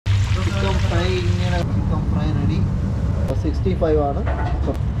65 ആണ്.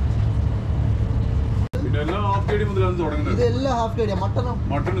 ഇതെല്ലാം half K Diya.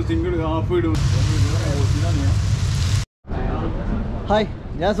 Mutton single half ഇടും. ഹായ്,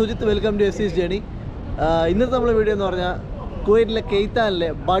 ഞാൻ Sujith. Welcome to SG's Journey. ഇന്നത്തെ നമ്മുടെ വീഡിയോ എന്ന് പറഞ്ഞാൽ കുവൈറ്റിലെ കെയ്ത്താനിലെ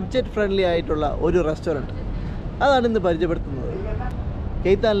ബഡ്ജറ്റ് ഫ്രണ്ട്ലി ആയിട്ടുള്ള ഒരു റെസ്റ്റോറൻറ്റ്, അതാണ് ഇന്ന് പരിചയപ്പെടുത്തുന്നത്.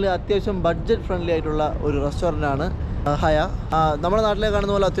 കെയ്ത്താനിൽ അത്യാവശ്യം ബഡ്ജറ്റ് ഫ്രണ്ട്ലി ആയിട്ടുള്ള ഒരു റെസ്റ്റോറൻറ്റാണ് ഹയ. നമ്മുടെ നാട്ടിലെ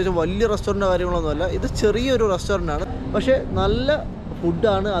കാണുന്ന പോലെ അത്യാവശ്യം വലിയ റെസ്റ്റോറൻറ്റോ കാര്യങ്ങളൊന്നുമല്ല. ഇത് ചെറിയൊരു റെസ്റ്റോറൻറ്റാണ്, പക്ഷേ നല്ല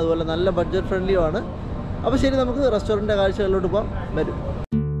ഫുഡാണ്, അതുപോലെ നല്ല ബഡ്ജറ്റ് ഫ്രണ്ട്ലിയും ആണ്. അപ്പോൾ ശരി, നമുക്ക് റെസ്റ്റോറൻറ്റിൻ്റെ കാഴ്ചകളിലോട്ട് പോകാം. വരും.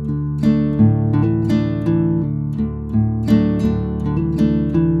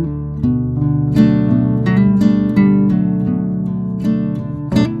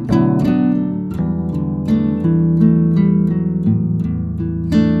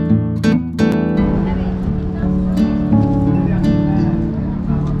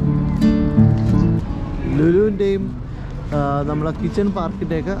 ലുലുവിൻ്റെയും നമ്മളെ കിച്ചൺ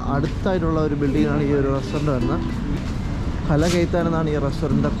പാർക്കിൻ്റെയൊക്കെ അടുത്തായിട്ടുള്ള ഒരു ബിൽഡിങ്ങാണ് ഈ ഒരു റെസ്റ്റോറൻറ്റ് വരുന്നത്. ഹല കെയ്ത്താൻ എന്നാണ് ഈ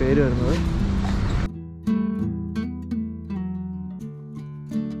റെസ്റ്റോറൻറ്റിൻ്റെ പേര് വരുന്നത്.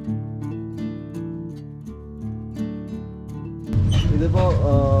 ഇതിപ്പോൾ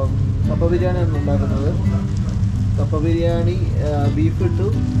കപ്പ ബിരിയാണിയാണ് ഉണ്ടാക്കുന്നത്. കപ്പ ബിരിയാണി ബീഫ് ഇട്ടു,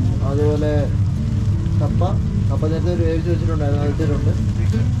 അതുപോലെ കപ്പ നേരത്തെ ഒരു വേവിച്ച് വെച്ചിട്ടുണ്ടായിരുന്നു, അത് ഇട്ടിട്ടുണ്ട്.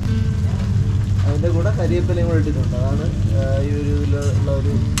 അതിൻ്റെ കൂടെ കരിവേപ്പിലയും കൂടെ ഇട്ടിട്ടുണ്ട്. അതാണ് ഈ ഒരു ഇതിലുള്ള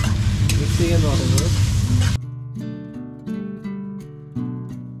ഒരു മിക്സിംഗ് എന്ന് പറയുന്നത്.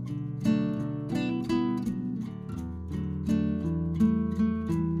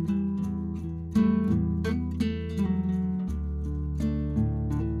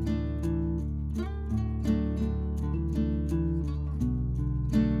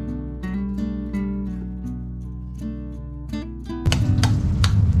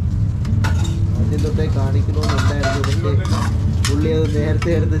 തൊട്ടേ കാണിക്കണമെന്നുണ്ടായിരുന്നു, പക്ഷേ പുള്ളി അത് നേരത്തെ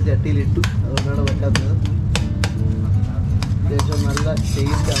എടുത്ത് ചട്ടിയിലിട്ടു, അതുകൊണ്ടാണ് പറ്റാത്തത്. അത്യാവശ്യം നല്ല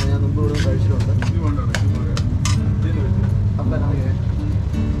ടേസ്റ്റാണ്. ഞാൻ മുമ്പ് ഇവിടെ കഴിച്ചിട്ടുണ്ട്.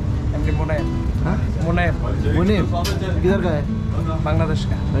 किधर का है? बांग्लादेश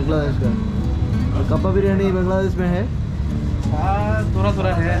का. कप्पा बिरयानी बांग्लादेश में है? थोड़ा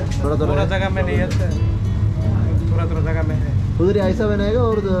है, थोड़ा जगह में नहीं है, थोड़ा जगह में है. उधर ऐसा बनाएगा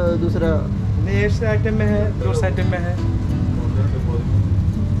और दूसरा एक आइटम में है, दूसरा आइटम में है.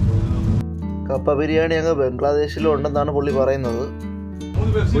 കപ്പ ബിരിയാണി അങ്ങ് ബംഗ്ലാദേശിലും ഉണ്ടെന്നാണ് പുള്ളി പറയുന്നത്.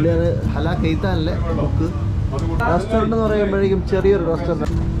 പുള്ളിയാണ് ഹല കെയ്ത്താനിലെ ബുക്ക്. റെസ്റ്റോറൻറ്റ് എന്ന് പറയുമ്പോഴേക്കും ചെറിയൊരു റെസ്റ്റോറൻറ്റ്.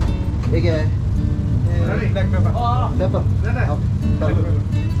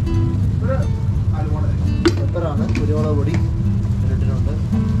 പെപ്പറാണ്, കുരുമുളക് പൊടി ഇട്ടിട്ടുണ്ട്.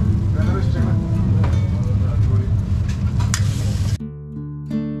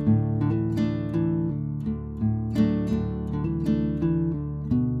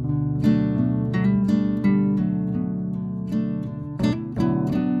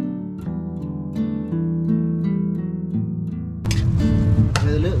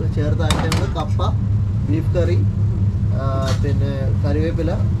 ഇതിൽ ചേർത്ത ഐറ്റങ്ങൾ കപ്പ, ബീഫ് കറി, പിന്നെ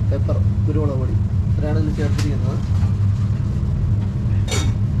കറിവേപ്പില, പെപ്പർ, കുരുമുളക് പൊടി, ഇത്രയാണ് ഇതിൽ ചേർത്തിരിക്കുന്നത്.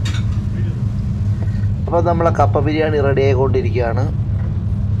 അപ്പോൾ നമ്മളെ കപ്പ ബിരിയാണി റെഡി ആയിക്കൊണ്ടിരിക്കുകയാണ്.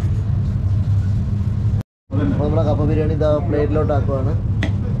 അപ്പോൾ നമ്മളെ കപ്പ ബിരിയാണി ഇതാ പ്ലേറ്റിലോട്ട് ആക്കുവാണ്.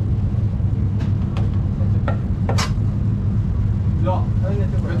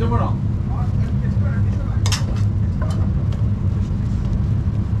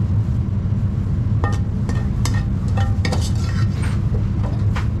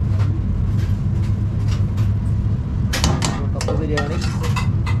 ബിരിയാണി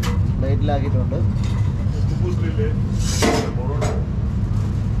പ്ലേറ്റിലാക്കിയിട്ടുണ്ട്.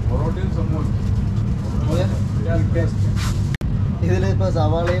 ഇതിൽ ഇപ്പോൾ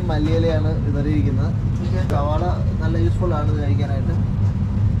സവാളയും മല്ലിയിലയാണ് വിതറിയിരിക്കുന്നത്. സവാള നല്ല യൂസ്ഫുൾ ആണ് ഇത് കഴിക്കാനായിട്ട്.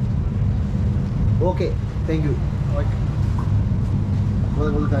 Okay, thank you. അപ്പോൾ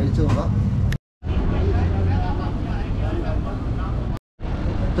നമുക്ക് കഴിച്ചു നോക്കാം.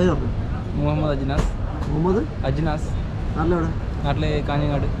 മുഹമ്മദ് അജ്നാസ്. നാട്ടിലെവിടെ? നാട്ടിലെ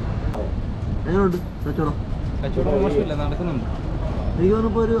കാഞ്ഞങ്ങാട്. എങ്ങനെയുണ്ട് കച്ചവടം? മോശമില്ല, നടക്കുന്നുണ്ട്. എനിക്ക്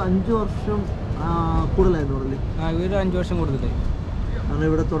തോന്നുന്നിപ്പോൾ ഒരു 5 വർഷം കൂടുതലായിരുന്നു പറഞ്ഞില്ലേ? ഒരു 5 വർഷം കൂടുതലായി. കാരണം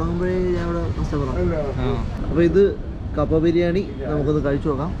ഇവിടെ തുടങ്ങുമ്പോഴേ ഞാൻ ഇവിടെ കസ്റ്റമറാണ്. അപ്പോൾ ഇത് കപ്പ ബിരിയാണി നമുക്കൊന്ന് കഴിച്ചു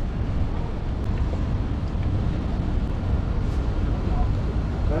നോക്കാം.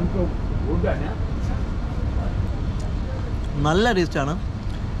 നല്ല ടേസ്റ്റാണ്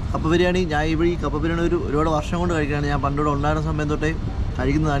കപ്പ ബിരിയാണി. ഞാൻ ഇവിടെ ഈ കപ്പ ബിരിയാണി ഒരുപാട് വർഷം കൊണ്ട് കഴിക്കുകയാണ്. ഞാൻ പണ്ടിവിടെ ഉണ്ടായിരുന്ന സമയം തൊട്ടേ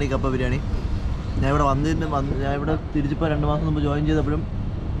കഴിക്കുന്നതാണ് ഈ കപ്പ ബിരിയാണി. ഞാൻ ഇവിടെ തിരിച്ചിപ്പോൾ 2 മാസം മുമ്പ് ജോയിൻ ചെയ്തപ്പോഴും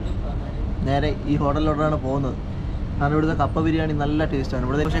നേരെ ഈ ഹോട്ടലിലോട്ടാണ് പോകുന്നത്. കാരണം ഇവിടുത്തെ കപ്പ ബിരിയാണി നല്ല ടേസ്റ്റാണ്.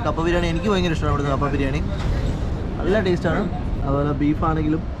 ഇവിടെ പക്ഷേ കപ്പ ബിരിയാണി എനിക്ക് ഭയങ്കര ഇഷ്ടമാണ്. ഇവിടുത്തെ കപ്പ ബിരിയാണി നല്ല ടേസ്റ്റാണ്. അതുപോലെ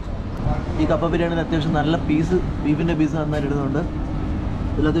ബീഫാണെങ്കിലും ഈ കപ്പ ബിരിയാണിയിൽ അത്യാവശ്യം നല്ല പീസ്, ബീഫിൻ്റെ പീസ് നന്നായിട്ട് ഇടുന്നുണ്ട്.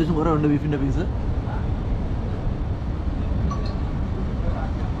 ഇതിൽ അത്യാവശ്യം കുറേ ഉണ്ട് ബീഫിൻ്റെ പീസ്.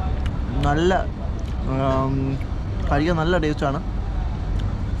 നല്ല കഴിക്കാൻ നല്ല ടേസ്റ്റാണ്.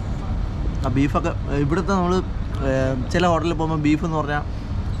 ആ ബീഫൊക്കെ ഇവിടുത്തെ നമ്മൾ ചില ഹോട്ടലിൽ പോകുമ്പോൾ ബീഫ് എന്ന് പറഞ്ഞാൽ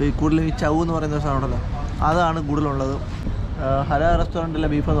കൂടുതലും ഈ ചവ് എന്ന് പറയുന്ന സാധനം ഉണ്ടല്ലോ, അതാണ് കൂടുതലുള്ളത്. ഹര റെസ്റ്റോറൻറ്റിലെ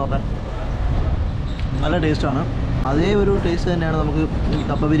ബീഫ് എന്ന് പറഞ്ഞാൽ നല്ല ടേസ്റ്റാണ്. അതേ ഒരു ടേസ്റ്റ് തന്നെയാണ് നമുക്ക് ഈ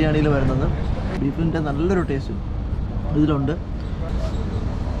കപ്പ ബിരിയാണിയിൽ വരുന്നത്. ബീഫിൻ്റെ നല്ലൊരു ടേസ്റ്റ് ഇതിലുണ്ട്.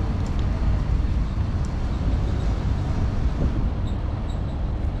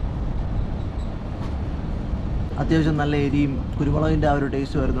 അത്യാവശ്യം നല്ല എരിയും കുരുമുളകിൻ്റെ ആ ഒരു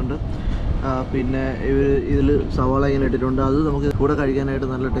ടേസ്റ്റ് വരുന്നുണ്ട്. പിന്നെ ഇതിൽ സവാള ഇങ്ങനെ ഇട്ടിട്ടുണ്ട്. അത് നമുക്ക് കൂടെ കഴിക്കാനായിട്ട്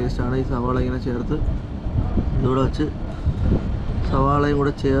നല്ല ടേസ്റ്റാണ്. ഈ സവാള ഇങ്ങനെ ചേർത്ത് ഇതിവിടെ വെച്ച് സവാളയും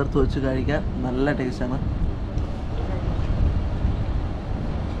കൂടെ ചേർത്ത് വെച്ച് കഴിക്കാൻ നല്ല ടേസ്റ്റാണ്.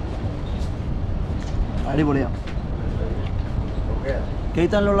 അടിപൊളിയാണ്.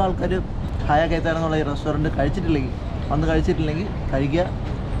 കെയ്ത്താനിലുള്ള ആൾക്കാർ ഹയ കെയ്ത്താൻ എന്നുള്ള ഈ റെസ്റ്റോറൻറ്റ് വന്ന് കഴിച്ചിട്ടില്ലെങ്കിൽ കഴിക്കുക.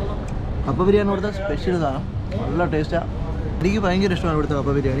 കപ്പ ബിരിയാണി ഇവിടുത്തെ സ്പെഷ്യൽ സാധനം, നല്ല ടേസ്റ്റാണ്. എനിക്ക് ഭയങ്കര ഇഷ്ടമാണ് ഇവിടുത്തെ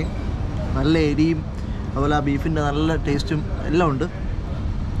കപ്പ ബിരിയാണി. നല്ല എരിയും അതുപോലെ ആ ബീഫിൻ്റെ നല്ല ടേസ്റ്റും എല്ലാം ഉണ്ട്.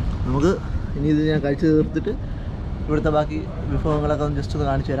 നമുക്ക് ഇനി ഇത് ഞാൻ കഴിച്ച് തീർത്തിട്ട് ഇവിടുത്തെ ബാക്കി വിഭവങ്ങളൊക്കെ ഒന്ന് ജസ്റ്റ് ഒന്ന്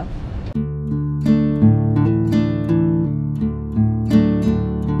കാണിച്ചു തരാം.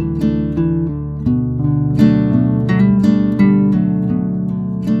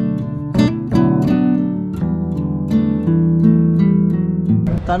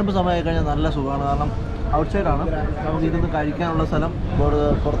 തണുപ്പ് സമയമായി കഴിഞ്ഞാൽ നല്ല സുഖമാണ്. കാരണം ഔട്ട് സൈഡാണ്, നമുക്ക് ഇരുന്ന് കഴിക്കാനുള്ള സ്ഥലം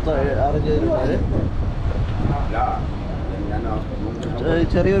പുറത്ത് അറേഞ്ച് ചെയ്തിട്ടുണ്ട്.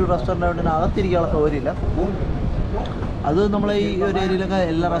 ചെറിയൊരു റെസ്റ്റോറൻ്റ് ആയതുകൊണ്ട് തന്നെ അകത്തിരിക്കാനുള്ള സൗകര്യമില്ല. അത് നമ്മളെ ഈ ഒരു ഏരിയയിലൊക്കെ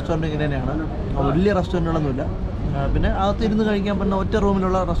എല്ലാ റെസ്റ്റോറൻറ്റും ഇങ്ങനെ തന്നെയാണ്, വലിയ റെസ്റ്റോറൻറ്റുകളൊന്നുമില്ല. പിന്നെ അകത്തിരുന്ന് കഴിക്കാൻ പറ്റുന്ന ഒറ്റ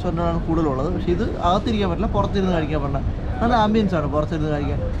റൂമിലുള്ള റെസ്റ്റോറൻറ്റുകളാണ് കൂടുതലുള്ളത്. പക്ഷേ ഇത് അകത്തിരിക്കാൻ പറ്റില്ല, പുറത്തിരുന്ന് കഴിക്കാൻ പറ്റില്ല. നല്ല ആംബിയൻസ് ആണ് പുറത്തിരുന്ന്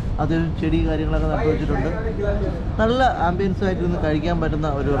കഴിക്കാൻ. അത്യാവശ്യം ചെടി കാര്യങ്ങളൊക്കെ നട്ടു വെച്ചിട്ടുണ്ട്. നല്ല ആംബിയൻസ് ആയിട്ടിരുന്ന് കഴിക്കാൻ പറ്റുന്ന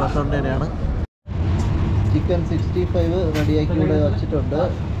ഒരു റെസ്റ്റോറൻറ്റ് തന്നെയാണ്. ചിക്കൻ 65 റെഡിയാക്കി ഇവിടെ വെച്ചിട്ടുണ്ട്.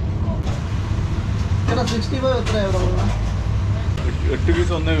 ചേട്ടാ 65 എത്രയാണ് ഇവിടെ? 8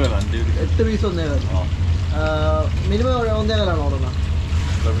 പീസ് 8 പീസ് 1.5. മിനിമം 1.5 ഓടുന്നത്?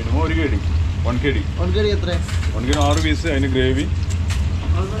 മിനിമം 1 KD 1 KD എത്ര? 1 KD 6 പീസ്, അതിന് ഗ്രേവി,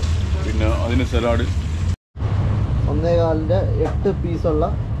 പിന്നെ അതിന് സലാഡ്. 1.5-ൻ്റെ 8 പീസുള്ള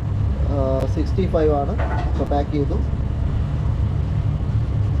 65 ആണ്. ഇപ്പോൾ പാക്ക് ചെയ്തു.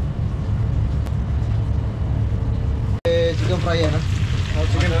 ചിക്കൻ ഫ്രൈ ആണ്.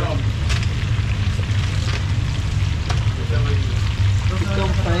 ചിക്കൻ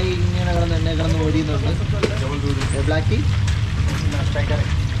ഫ്രൈ ഇങ്ങനെ കിടന്ന് ഓടിയുന്നുണ്ട്. ബ്ലാക്ക് ടീ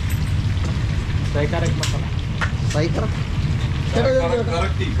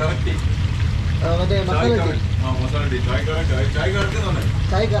മറ്റേ masala tea Chai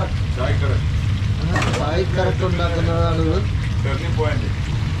correct ഉണ്ടാക്കുന്നതാണിത്.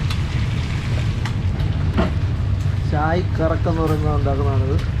 Chai correct എന്ന് പറയുന്നത്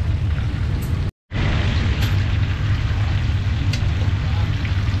ഉണ്ടാക്കുന്നതാണിത്.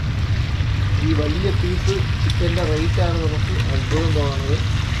 ഈ വലിയ പീസ് ചിക്കൻ്റെ റേറ്റാണ് നമുക്ക് അത്ഭുതം തോന്നുന്നത്.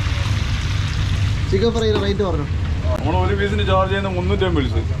 ചിക്കൻ ഫ്രൈയുടെ റേറ്റ് പറഞ്ഞു. നമ്മൾ ഒരു പീസിന് ചാർജ് ചെയ്യുന്ന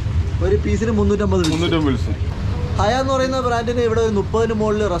 350. ഒരു പീസിന് 350. ഹയ എന്ന് പറയുന്ന ബ്രാൻഡിന് ഇവിടെ ഒരു 30-ന്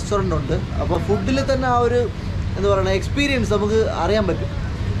മുകളിൽ റെസ്റ്റോറൻ്റ് ഉണ്ട്. അപ്പോൾ ഫുഡിൽ തന്നെ ആ ഒരു എന്താ പറയുക എക്സ്പീരിയൻസ് നമുക്ക് അറിയാൻ പറ്റും.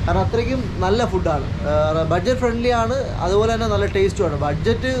 കാരണം അത്രയ്ക്കും നല്ല ഫുഡാണ്. ബഡ്ജറ്റ് ഫ്രണ്ട്ലി ആണ്, അതുപോലെ തന്നെ നല്ല ടേസ്റ്റുമാണ്.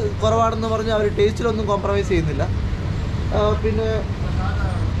 ബഡ്ജറ്റ് കുറവാണെന്ന് പറഞ്ഞാൽ അവർ ടേസ്റ്റിലൊന്നും കോംപ്രമൈസ് ചെയ്യുന്നില്ല. പിന്നെ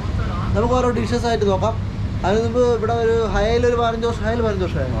നമുക്ക് ഓരോ ഡിഷസ് ആയിട്ട് നോക്കാം. അതിന് മുമ്പ് ഇവിടെ ഒരു ഹയയിലൊരു 15 വർഷം, ഹയയിൽ 15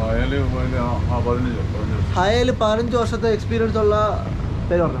 വർഷമായി. ഹയയിൽ 15 വർഷത്തെ എക്സ്പീരിയൻസ് ഉള്ള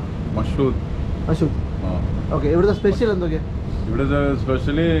പേര് പറഞ്ഞോ? മഷൂദ്. ഓക്കെ. ഇവിടുത്തെ സ്പെഷ്യൽ എന്തൊക്കെയാണ്? ഇവിടുത്തെ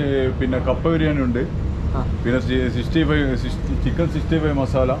സ്പെഷ്യലി പിന്നെ കപ്പ ബിരിയാണി ഉണ്ട്, പിന്നെ 65 ചിക്കൻ 65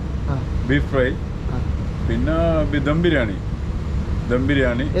 മസാല, ബീഫ് ഫ്രൈ, പിന്നെ ദം ബിരിയാണി ദം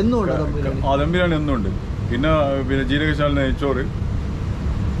ബിരിയാണി എന്നും ഉണ്ട്. പിന്നെ ജീരകശാല നെയ്ച്ചോറ്,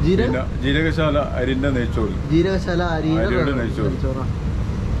 ജീരകശാല അരിന്റെ നെയ്ച്ചോറ്.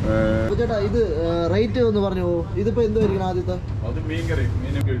 ചേട്ടാ ഇത് റേറ്റ് ഒന്ന് പറഞ്ഞു. ഇതിപ്പോ എന്തായിരിക്കും ആദ്യത്തെ? അത് മീൻ കറി,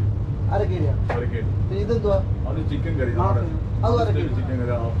 ഇതെന്തുവാ? അത് ചിക്കൻ കറി, ചിക്കൻ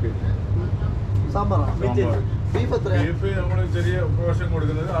കറി ഹാഫ് KG. സാമ്പാറാണ്. ബീഫ് എത്ര? ബീഫ് നമ്മൾ ചെറിയ പോർഷൻ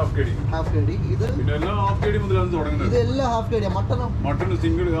കൊടുക്കുന്നത് ഹാഫ് KD. ഇത് പിന്നെ എല്ലാം ഹാഫ് KD മുതലാണ് തുടങ്ങുന്നത്. ഇതെല്ലാം half KD. Mutton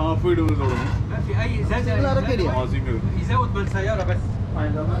single half KD മുതൽ തുടങ്ങും.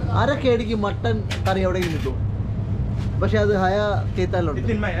 അര KD മട്ടൺ കറി എവിടെയും കിട്ടും? പക്ഷെ അത് ഹയ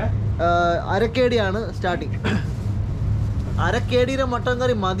കെയ്ത്താനിലുണ്ട്. അരക്കേടിയാണ് സ്റ്റാർട്ടിങ്. അരക്കേടിയുടെ മട്ടൻ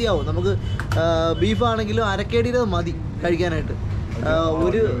കറി മതിയാവും നമുക്ക്. ബീഫാണെങ്കിലും അരക്കേടിയുടെ മതി കഴിക്കാനായിട്ട്.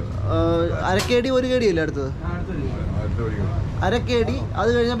 ഒരു അരക്കേടി 1 കേടിയല്ലേ അടുത്തത്? അരക്കേടി, അത്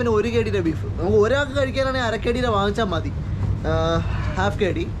കഴിഞ്ഞാൽ പിന്നെ 1 കേടിയുടെ ബീഫ്. നമുക്ക് ഒരാൾക്ക് കഴിക്കാനാണെങ്കിൽ അരക്കേടിയുടെ വാങ്ങിച്ചാൽ മതി. ഹാഫ്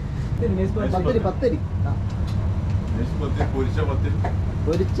കേടി പത്തരി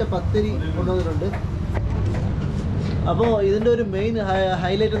പൊരിച്ച പത്തരി കൊണ്ടുവന്നിട്ടുണ്ട്. അപ്പോൾ ഇതിൻ്റെ ഒരു മെയിൻ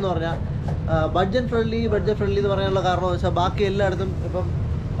ഹൈലൈറ്റ് എന്ന് പറഞ്ഞാൽ ബഡ്ജറ്റ് ഫ്രണ്ട്ലി എന്ന് പറയാനുള്ള കാരണം എന്ന് വെച്ചാൽ ബാക്കി എല്ലായിടത്തും ഇപ്പം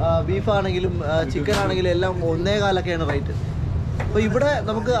ബീഫാണെങ്കിലും ചിക്കൻ ആണെങ്കിലും എല്ലാം 1.25 റേറ്റ്. അപ്പോൾ ഇവിടെ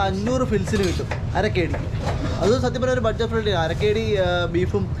നമുക്ക് 500 ഫിൽസിന് കിട്ടും അരക്കേടി. അത് സത്യം പറഞ്ഞാൽ ഒരു ബഡ്ജറ്റ് ഫ്രണ്ട്ലി. അരക്കേടി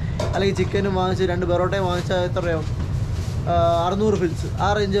ബീഫും അല്ലെങ്കിൽ ചിക്കനും വാങ്ങിച്ച് 2 പൊറോട്ടയും വാങ്ങിച്ചാൽ എത്ര രൂപയാവും? 600 ഫിൽസ്, ആ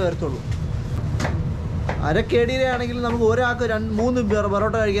റേഞ്ച് വരത്തുള്ളൂ. അരക്കേടിയിലെ ആണെങ്കിൽ നമുക്ക് ഒരാൾക്ക് 2-3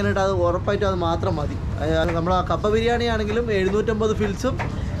 പൊറോട്ട കഴിക്കാനായിട്ട് അത് ഉറപ്പായിട്ടും അത് മാത്രം മതി. നമ്മൾ ആ കപ്പ ബിരിയാണി ആണെങ്കിലും 750 ഫിൽസും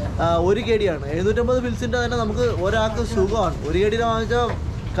 1 കേടിയാണ്. 750 ഫിൽസിൻ്റെ തന്നെ നമുക്ക് ഒരാൾക്ക് സുഖമാണ്. 1 കേടിയുടെ വാങ്ങിച്ചാൽ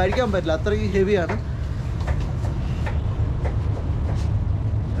കഴിക്കാൻ പറ്റില്ല, അത്രയും ഹെവിയാണ്.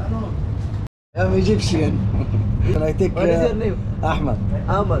 I'm Egyptian. And I think. What is your name? Ahmed.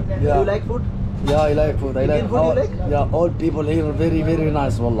 Ahmed. Yeah. You like food? Yeah, I like food. I Indian like food all. you like? Yeah, all people here are very, very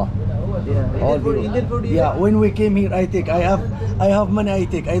nice, wallah. Yeah. All Indian food you Yeah, like? when we came here, I think I have money. I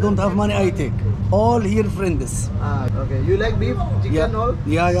take. I don't have money. I take. All here friends. Okay. You like beef, chicken, Yeah. all?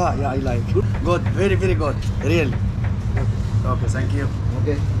 Yeah. I like. Good. Very, very good. Really. Okay. Thank you.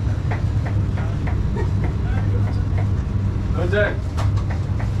 Okay.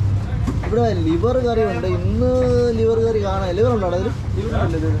 ഇവിടെ liver കറി ഉണ്ട്. ഇന്ന് liver കറി കാണാൻ. Liver ഉണ്ടോ അതിൽ?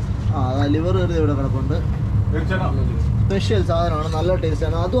 Liver കറി ഇവിടെ കിടപ്പുണ്ട്. Special സാധനമാണ്, നല്ല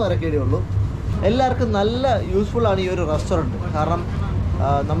ടേസ്റ്റാണ്. അതും അരക്കേടി ഉള്ളൂ. എല്ലാവർക്കും നല്ല യൂസ്ഫുള്ളാണ് ഈ ഒരു റെസ്റ്റോറൻറ്റ്. കാരണം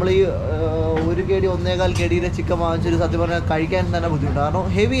നമ്മൾ ഈ 1 കേടി 1.25 കേടിയുടെ ചിക്കൻ വാങ്ങിച്ചൊരു സത്യം പറഞ്ഞാൽ കഴിക്കാൻ തന്നെ ബുദ്ധിമുട്ടാണ്. കാരണം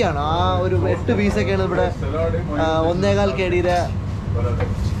ഹെവിയാണ്. ആ ഒരു 8 പീസൊക്കെയാണ് ഇവിടെ 1.25 കേടിയുടെ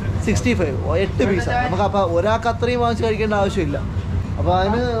 65, 8 പീസാണ്. നമുക്ക് അപ്പോൾ ഒരാൾക്ക് അത്രയും വാങ്ങിച്ച് കഴിക്കേണ്ട ആവശ്യമില്ല. അപ്പോൾ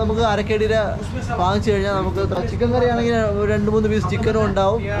അതിന് നമുക്ക് അരക്കേടിയുടെ വാങ്ങിച്ചു കഴിഞ്ഞാൽ നമുക്ക് ചിക്കൻ കറി ആണെങ്കിൽ 2-3 പീസ് ചിക്കനും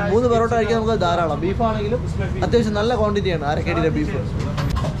ഉണ്ടാവും. 3 പൊറോട്ട കഴിക്കാൻ നമുക്ക് ധാരാളം. ബീഫാണെങ്കിലും അത്യാവശ്യം നല്ല ക്വാണ്ടിറ്റിയാണ് അരക്കേടിയുടെ ബീഫ്.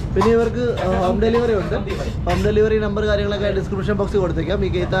 പിന്നെ ഇവർക്ക് ഹോം ഡെലിവറി ഉണ്ട്. ഹോം ഡെലിവറി നമ്പർ കാര്യങ്ങളൊക്കെ ഡിസ്ക്രിപ്ഷൻ ബോക്സിൽ കൊടുത്തേക്കാം. ഈ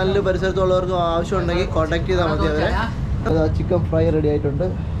കെയ്ത്താനിൽ പരിസരത്തുള്ളവർക്ക് ആവശ്യമുണ്ടെങ്കിൽ കോൺടാക്ട് ചെയ്താൽ മതി അവരെ. ചിക്കൻ ഫ്രൈ റെഡി ആയിട്ടുണ്ട്.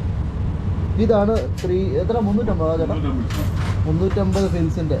 ഇതാണ് 350 ചേട്ടാ? 350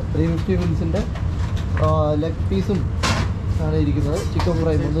 ഫിൽസിൻ്റെ 350 ഫിൽസിൻ്റെ ലെഗ് പീസും ആണ് ഇരിക്കുന്നത്. Chicken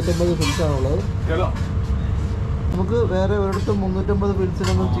fry 350 ഫിൽസാണുള്ളത്. നമുക്ക് വേറെ ഒരിടത്തും 350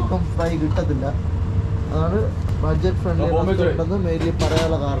 ഫിൽസിനൊന്നും ചിക്കൻ ഫ്രൈ കിട്ടത്തില്ല. അതാണ് ബഡ്ജറ്റ് ഫ്രണ്ട്ലി റെസ്റ്റോറൻറ്റ് മെയിൻലി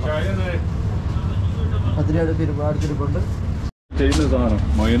പറയാനുള്ള കാരണം. അടുത്തിരിപ്പുണ്ട്.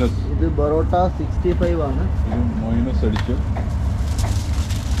 ഇത് പൊറോട്ട 65 ആണ്.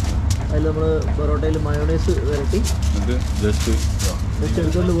 അതിൽ നമ്മൾ പൊറോട്ടയിൽ മയോണൈസ് വരട്ടി ജസ്റ്റ്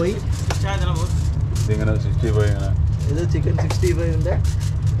എടുത്തുകൊണ്ട് പോയി. ഇത് ചിക്കൻ 65ൻ്റെ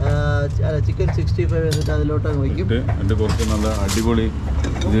ചിക്കൻ 65 എന്നിട്ട് അതിലോട്ട് വയ്ക്കും. എൻ്റെ കുറച്ച് നല്ല അടിപൊളി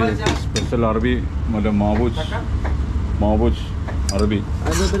സ്പെഷ്യൽ അറബി മറ്റേ മാവൂച്ച് അറബി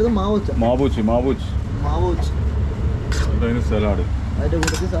മാവൂച്ച് അതിന് സലാഡ്, അതിൻ്റെ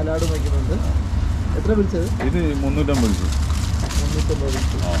കൂട്ടത്തിൽ സലാഡും വയ്ക്കുന്നുണ്ട്. എത്ര പിടിച്ചത്? ഇത് 350.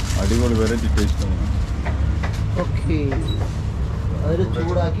 അടിപൊളി വെറൈറ്റി ടേസ്റ്റ് ആണ്. ഓക്കെ, അതിൽ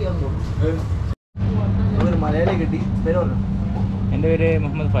ചൂടാക്കി ഒരു മലയാളി കിട്ടി. പേര് പറഞ്ഞു? എൻ്റെ പേര്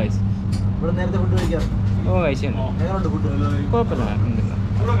മുഹമ്മദ് ഫൈസ്. ഇവിടെ നേരത്തെ ഫുഡ് കഴിക്കാറുണ്ട്? എങ്ങനെയുണ്ട് ഫുഡ്? കുഴപ്പമില്ല,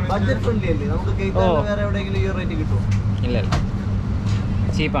 ബഡ്ജറ്റ് ഫ്രണ്ട്ലി അല്ലേ? നമുക്ക് കേൾക്കാൻ വേറെ എവിടെയെങ്കിലും ഈ റേറ്റ് കിട്ടുമോ? ഇല്ല,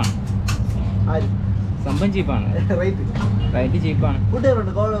 ചീപ്പാണ്. സംഭവം ചീപ്പാണ്. റേറ്റ് ചീപ്പാണ്. ഫുഡ്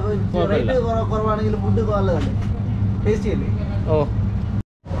റേറ്റ് കുറവാണെങ്കിലും ഫുഡ് നല്ലതല്ലേ? ടേസ്റ്റി അല്ലേ? ഓ,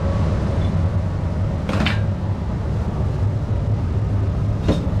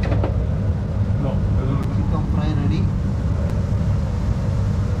 chicken fry ready.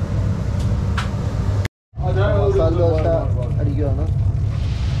 Masala dosa അടിക്കുവാണ്.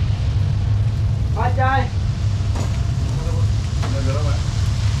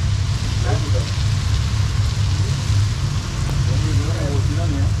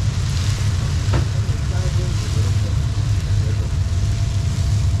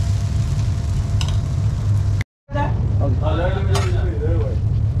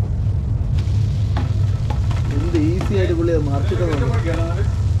 എന്ത് ഈസി ആയിട്ട് പുള്ളി മറിച്ചിട്ട്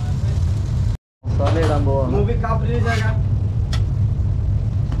മസാല ഇടാൻ പോവാണ്.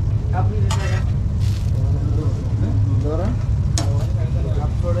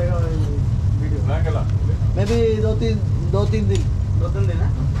 मे भी 2-3 दिन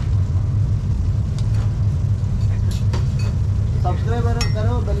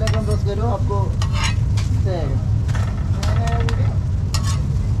जो आपको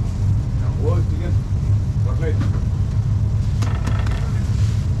वो चिकन कटलेट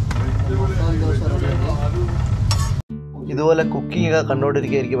ഇതുപോലെ കുക്കിംഗ് ഒക്കെ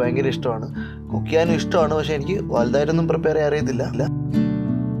കണ്ടുകൊണ്ടിരിക്കാൻ എനിക്ക് ഭയങ്കര ഇഷ്ടമാണ്. കുക്ക് ചെയ്യാനും ഇഷ്ടമാണ്, പക്ഷേ എനിക്ക് വലുതായിട്ടൊന്നും പ്രിപ്പയർ ചെയ്യാൻ അറിയത്തില്ല.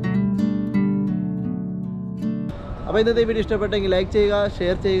 അപ്പോൾ ഇന്നത്തെ വീഡിയോ ഇഷ്ടപ്പെട്ടെങ്കിൽ ലൈക്ക് ചെയ്യുക,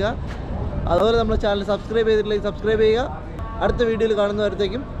 ഷെയർ ചെയ്യുക. അതുപോലെ നമ്മുടെ ചാനൽ സബ്സ്ക്രൈബ് ചെയ്തിട്ടില്ലെങ്കിൽ സബ്സ്ക്രൈബ് ചെയ്യുക. അടുത്ത വീഡിയോയിൽ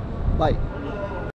കാണുന്നവരത്തേക്കും ബൈ.